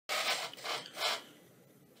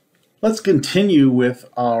Let's continue with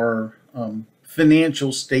our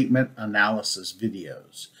financial statement analysis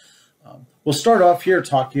videos. We'll start off here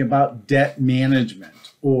talking about debt management,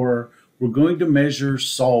 or we're going to measure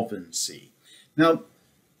solvency. Now,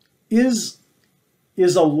 is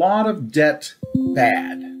a lot of debt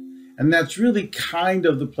bad? And that's really kind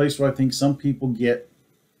of the place where I think some people get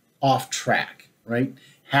off track, right?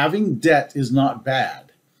 Having debt is not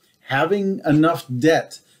bad. Having enough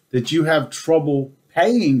debt that you have trouble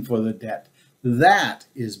paying for the debt, that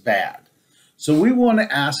is bad. So we want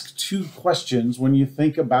to ask two questions when you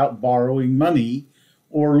think about borrowing money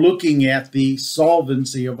or looking at the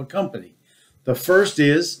solvency of a company. The first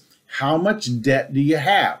is, how much debt do you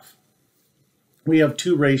have? We have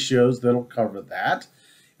two ratios that'll cover that.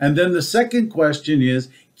 And then the second question is,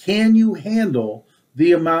 can you handle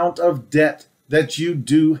the amount of debt that you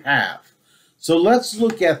do have? So let's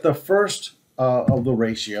look at the first of the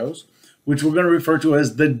ratios, which we're going to refer to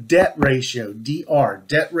as the debt ratio, DR,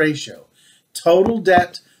 debt ratio. Total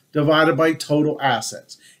debt divided by total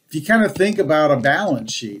assets. If you kind of think about a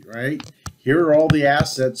balance sheet, right? Here are all the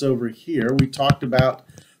assets over here. We talked about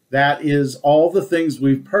that is all the things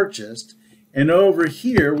we've purchased. And over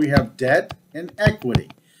here, we have debt and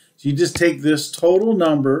equity. So you just take this total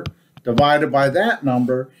number divided by that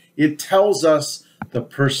number. It tells us the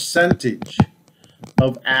percentage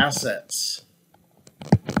of assets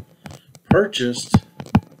purchased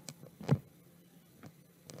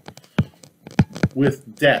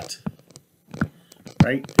with debt,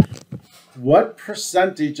 right? What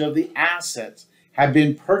percentage of the assets have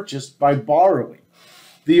been purchased by borrowing?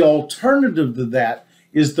 The alternative to that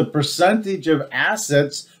is the percentage of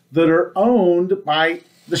assets that are owned by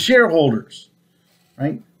the shareholders,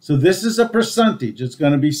 right? So this is a percentage. It's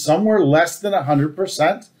going to be somewhere less than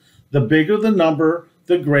 100%. The bigger the number,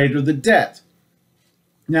 the greater the debt.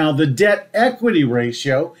 Now, the debt equity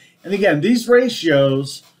ratio, and again, these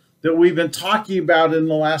ratios that we've been talking about in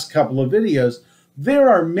the last couple of videos, there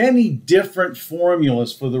are many different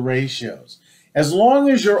formulas for the ratios. As long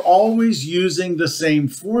as you're always using the same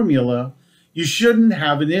formula, you shouldn't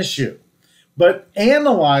have an issue. But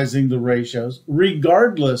analyzing the ratios,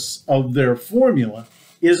 regardless of their formula,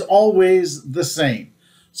 is always the same.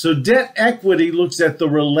 So debt equity looks at the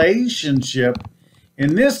relationship.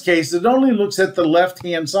 In this case, it only looks at the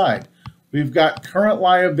left-hand side. We've got current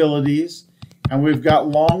liabilities, and we've got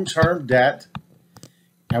long-term debt,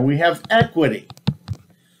 and we have equity.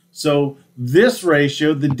 So this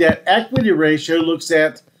ratio, the debt equity ratio, looks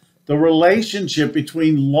at the relationship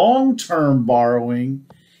between long-term borrowing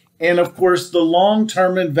and, of course, the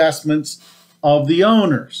long-term investments of the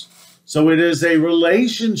owners. So it is a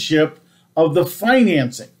relationship of the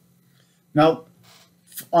financing. Now,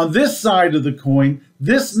 on this side of the coin,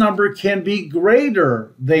 this number can be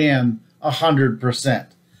greater than 100%.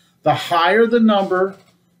 The higher the number,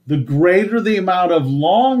 the greater the amount of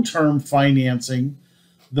long-term financing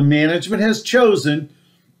the management has chosen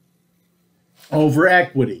over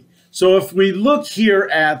equity. So if we look here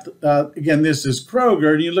at, again, this is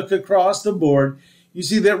Kroger, and you look across the board, you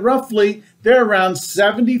see that roughly they're around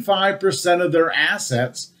 75% of their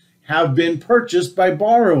assets have been purchased by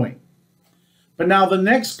borrowing. But now the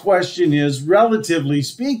next question is, relatively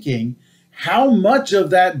speaking, how much of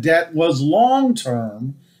that debt was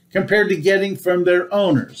long-term compared to getting from their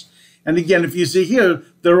owners? And again, if you see here,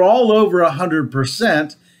 they're all over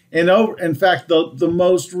 100%. And in fact, the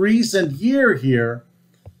most recent year here,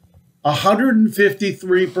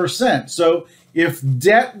 153%. So if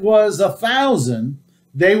debt was 1,000,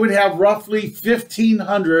 they would have roughly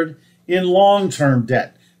 1,500 in long-term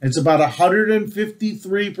debt. It's about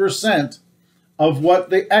 153% of what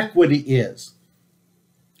the equity is.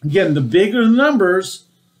 Again, the bigger the numbers,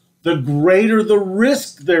 the greater the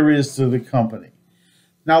risk there is to the company.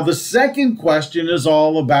 Now, the second question is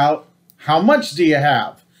all about how much do you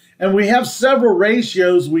have? And we have several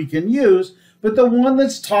ratios we can use, but the one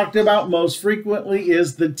that's talked about most frequently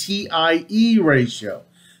is the TIE ratio.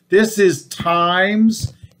 This is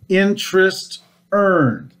times interest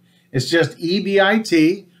earned. It's just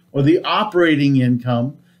EBIT, or the operating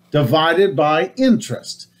income, divided by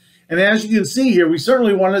interest. And as you can see here, we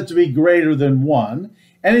certainly want it to be greater than 1.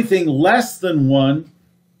 Anything less than 1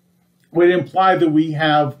 would imply that we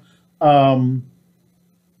have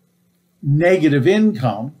negative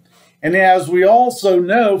income. And as we also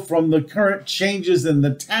know from the current changes in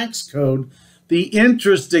the tax code, the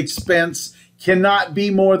interest expense cannot be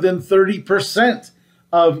more than 30%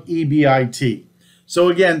 of EBIT. So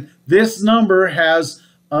again, this number has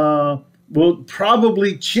will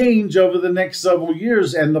probably change over the next several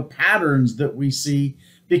years, and the patterns that we see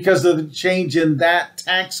because of the change in that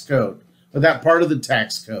tax code, or that part of the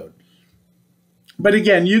tax code. But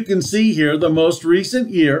again, you can see here the most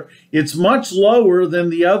recent year, it's much lower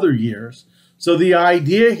than the other years. So the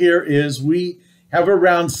idea here is we have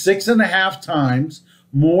around 6.5 times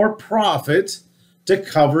more profit to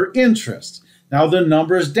cover interest. Now the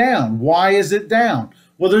number is down. Why is it down?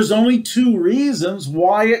 Well, there's only 2 reasons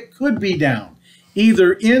why it could be down.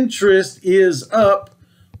 Either interest is up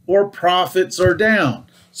or profits are down.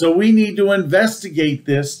 So we need to investigate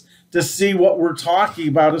this to see what we're talking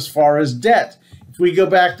about as far as debt. If we go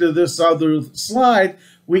back to this other slide,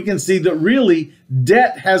 we can see that really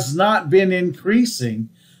debt has not been increasing.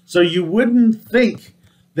 So you wouldn't think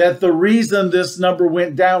that the reason this number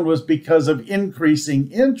went down was because of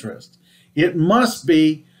increasing interest. It must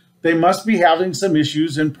be, they must be having some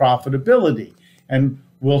issues in profitability. And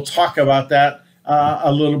we'll talk about that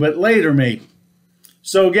a little bit later maybe.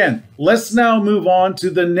 So again, let's now move on to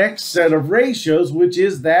the next set of ratios, which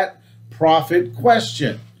is that profit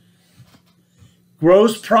question.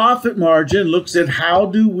 Gross profit margin looks at how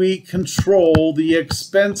do we control the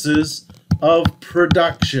expenses of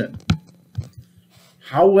production.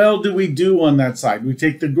 How well do we do on that side? We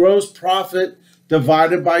take the gross profit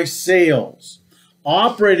divided by sales.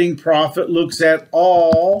 Operating profit looks at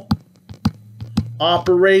all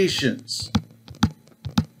operations.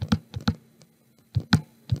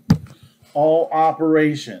 All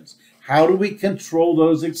operations. How do we control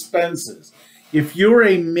those expenses? If you're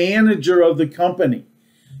a manager of the company,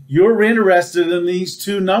 you're interested in these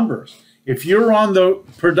 2 numbers. If you're on the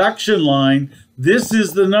production line, this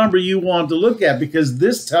is the number you want to look at because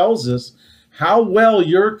this tells us how well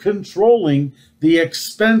you're controlling the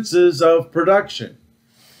expenses of production.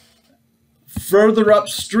 Further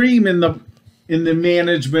upstream in the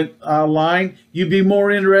management line, you'd be more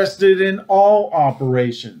interested in all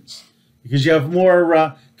operations because you have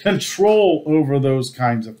more control over those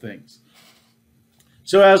kinds of things.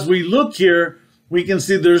 So as we look here, we can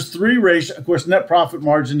see there's 3 ratios. Of course, net profit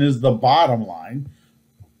margin is the bottom line.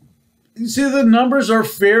 You see the numbers are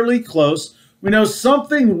fairly close. We know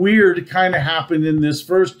something weird kind of happened in this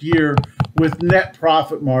first year with net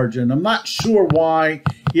profit margin. I'm not sure why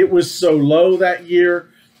it was so low that year.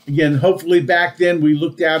 Again, hopefully back then we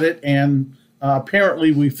looked at it and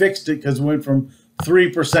apparently we fixed it because it went from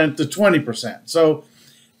 3% to 20%. So,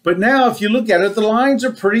 but now if you look at it, the lines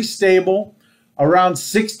are pretty stable. Around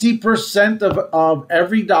 60% of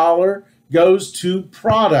every dollar goes to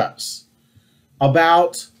products.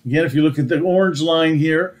 About, again, if you look at the orange line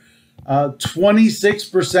here,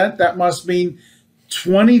 26%, that must mean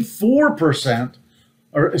 24%,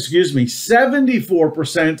 or excuse me,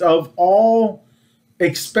 74% of all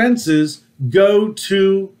expenses go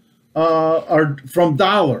to, are from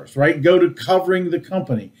dollars, right? Go to covering the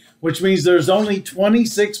company, which means there's only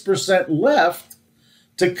 26% left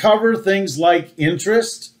to cover things like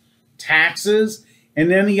interest, taxes,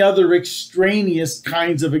 and any other extraneous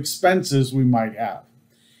kinds of expenses we might have.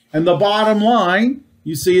 And the bottom line,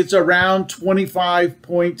 you see it's around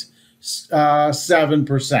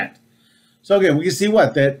 25.7%. So again, we can see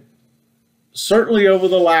what? That certainly over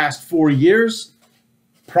the last 4 years,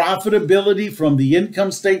 profitability from the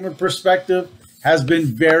income statement perspective has been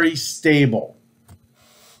very stable.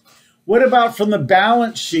 What about from the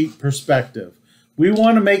balance sheet perspective? We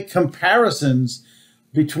want to make comparisons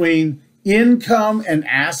between income and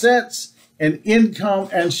assets and income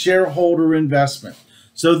and shareholder investment.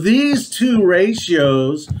 So these 2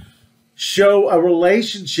 ratios show a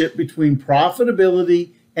relationship between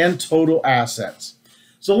profitability and total assets.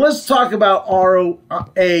 So let's talk about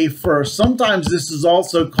ROA first. Sometimes this is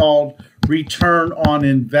also called return on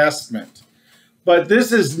investment, but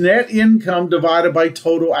this is net income divided by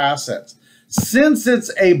total assets. Since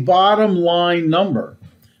it's a bottom line number,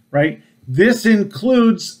 right, this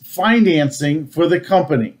includes financing for the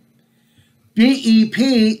company. BEP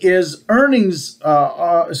is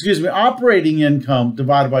operating income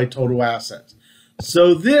divided by total assets.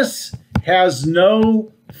 So this has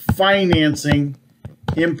no financing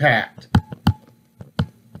impact.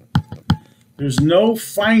 There's no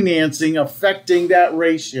financing affecting that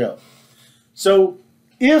ratio. So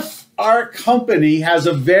if our company has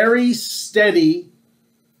a very steady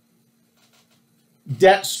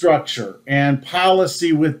debt structure and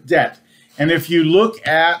policy with debt, and if you look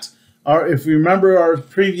at if you remember our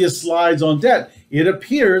previous slides on debt, it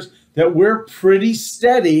appears that we're pretty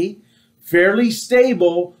steady, fairly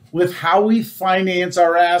stable with how we finance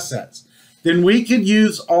our assets. Then we could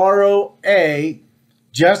use ROA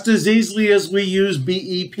just as easily as we use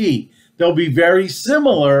BEP. They'll be very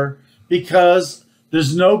similar because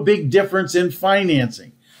there's no big difference in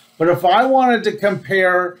financing. But if I wanted to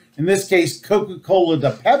compare, in this case, Coca-Cola to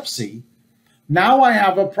Pepsi, Now I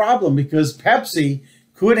have a problem because Pepsi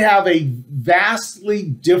could have a vastly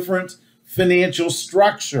different financial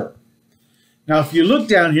structure. Now, if you look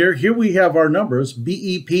down here, here we have our numbers.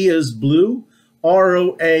 BEP is blue,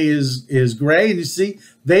 ROA is gray, and you see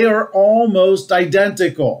they are almost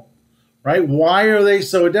identical, right? Why are they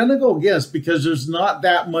so identical? Yes, because there's not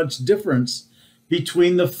that much difference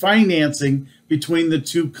between the financing between the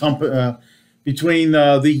two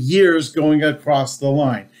the years going across the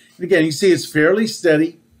line. And again, you see it's fairly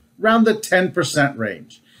steady, around the 10%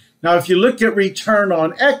 range. Now, if you look at return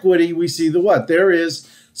on equity, we see the what? There is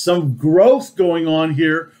some growth going on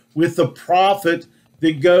here with the profit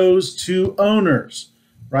that goes to owners,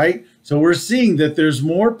 right? So we're seeing that there's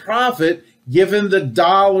more profit given the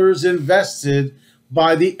dollars invested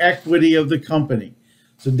by the equity of the company.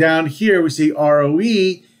 So down here we see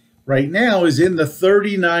ROE right now is in the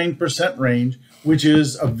 39% range, which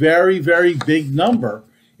is a very, very big number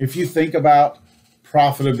if you think about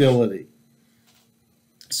profitability.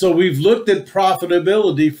 So we've looked at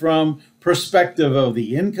profitability from perspective of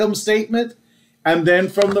the income statement and then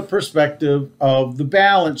from the perspective of the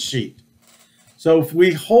balance sheet. So if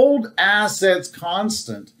we hold assets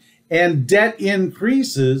constant and debt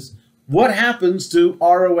increases, what happens to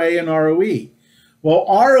ROA and ROE? Well,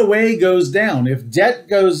 ROA goes down. If debt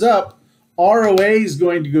goes up, ROA is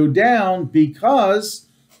going to go down because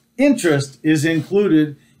interest is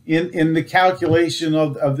included in the calculation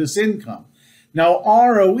of this income. Now,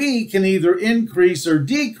 ROE can either increase or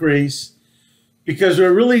decrease because we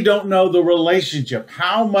really don't know the relationship.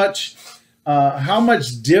 How much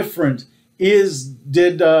different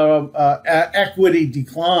did equity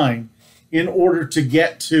decline in order to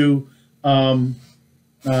get to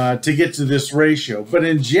this ratio? But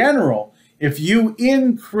in general, if you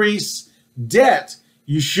increase debt,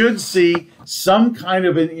 you should see some kind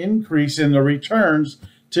of an increase in the returns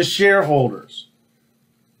to shareholders.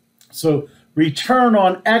 So return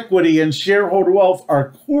on equity and shareholder wealth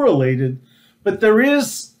are correlated, but there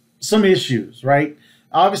is some issues, right?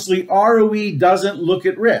 Obviously, ROE doesn't look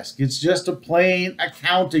at risk. It's just a plain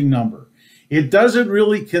accounting number. It doesn't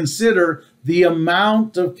really consider the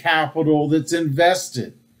amount of capital that's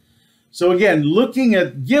invested. So again, looking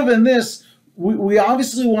at, given this, we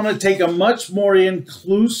obviously want to take a much more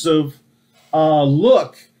inclusive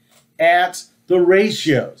look at the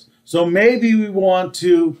ratios. So maybe we want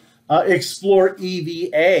to explore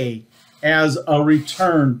EVA as a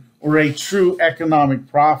return or a true economic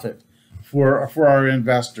profit for our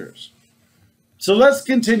investors. So let's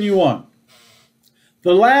continue on.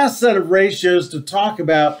 The last set of ratios to talk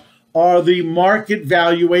about are the market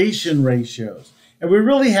valuation ratios. And we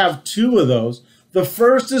really have two of those. The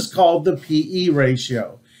first is called the PE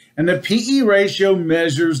ratio. And the PE ratio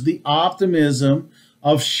measures the optimism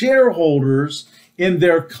of shareholders in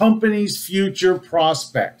their company's future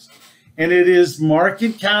prospects. And it is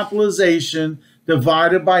market capitalization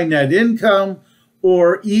divided by net income,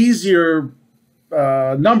 or easier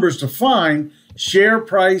numbers to find, share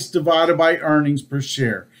price divided by earnings per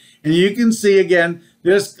share. And you can see again,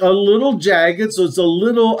 there's a little jagged, so it's a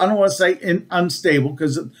little, I don't want to say unstable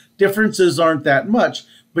because differences aren't that much,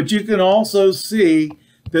 but you can also see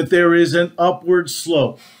that there is an upward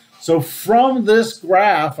slope. So from this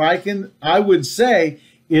graph, I would say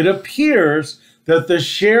it appears that the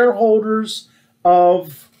shareholders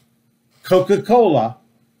of Coca-Cola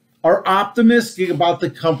are optimistic about the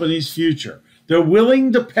company's future. They're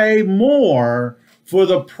willing to pay more for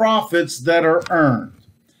the profits that are earned.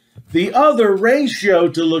 The other ratio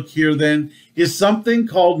to look here then is something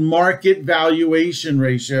called market valuation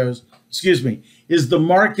ratios, is the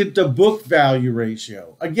market to book value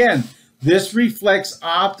ratio. Again, this reflects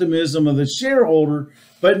optimism of the shareholder,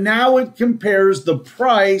 but now it compares the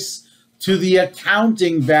price to the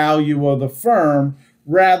accounting value of the firm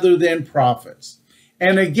rather than profits.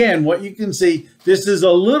 And again, what you can see, this is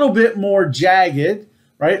a little bit more jagged,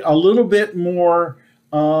 right? A little bit more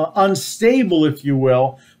unstable, if you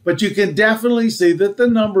will, but you can definitely see that the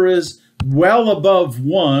number is well above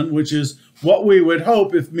 1, which is what we would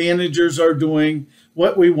hope if managers are doing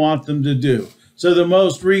what we want them to do. So the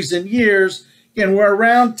most recent years, again, we're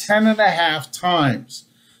around 10.5 times.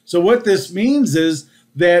 So what this means is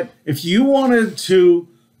that if you wanted to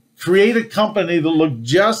create a company that looked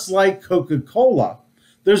just like Coca-Cola,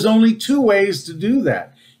 there's only 2 ways to do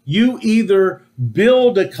that. You either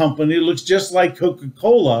build a company that looks just like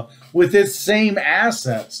Coca-Cola with its same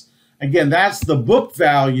assets. Again, that's the book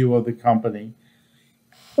value of the company.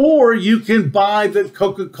 Or you can buy the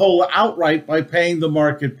Coca-Cola outright by paying the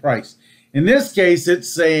market price. In this case, it's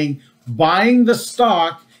saying buying the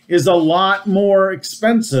stock is a lot more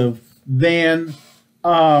expensive than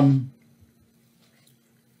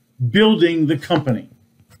building the company.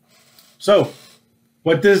 So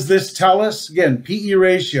what does this tell us? Again, PE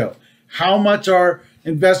ratio. How much are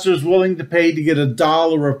investors willing to pay to get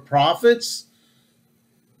 $1 of profits?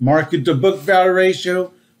 Market to book value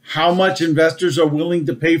ratio. How much investors are willing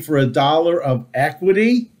to pay for $1 of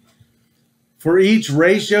equity? For each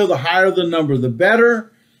ratio, the higher the number, the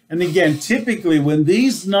better. And again, typically when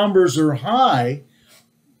these numbers are high,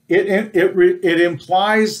 it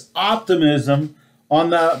implies optimism on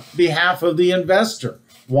the behalf of the investor.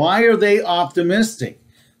 Why are they optimistic?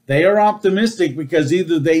 They are optimistic because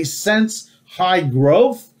either they sense high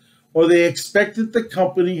growth or they expect that the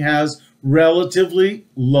company has relatively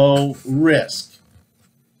low risk.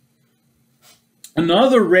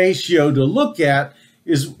 Another ratio to look at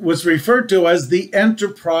is what's referred to as the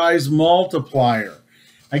enterprise multiplier.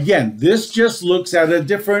 Again, this just looks at a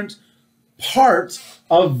different part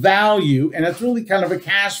of value, and it's really kind of a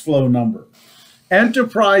cash flow number.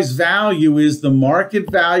 Enterprise value is the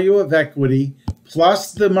market value of equity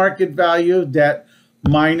plus the market value of debt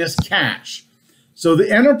minus cash. So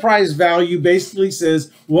the enterprise value basically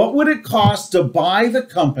says, what would it cost to buy the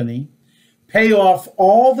company, pay off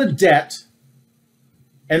all the debt,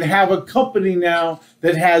 and have a company now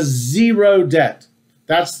that has zero debt?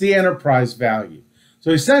 That's the enterprise value.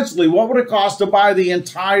 So essentially, what would it cost to buy the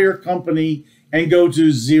entire company and go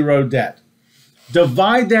to zero debt?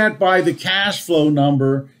 Divide that by the cash flow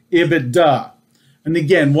number, EBITDA. And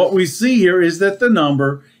again, what we see here is that the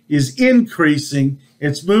number is increasing.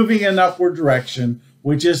 It's moving in an upward direction,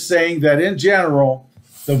 which is saying that in general,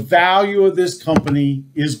 the value of this company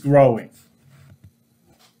is growing.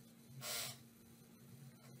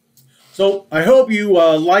 So I hope you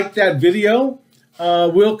liked that video.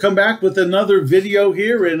 We'll come back with another video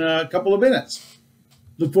here in a couple of minutes.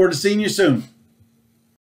 Look forward to seeing you soon.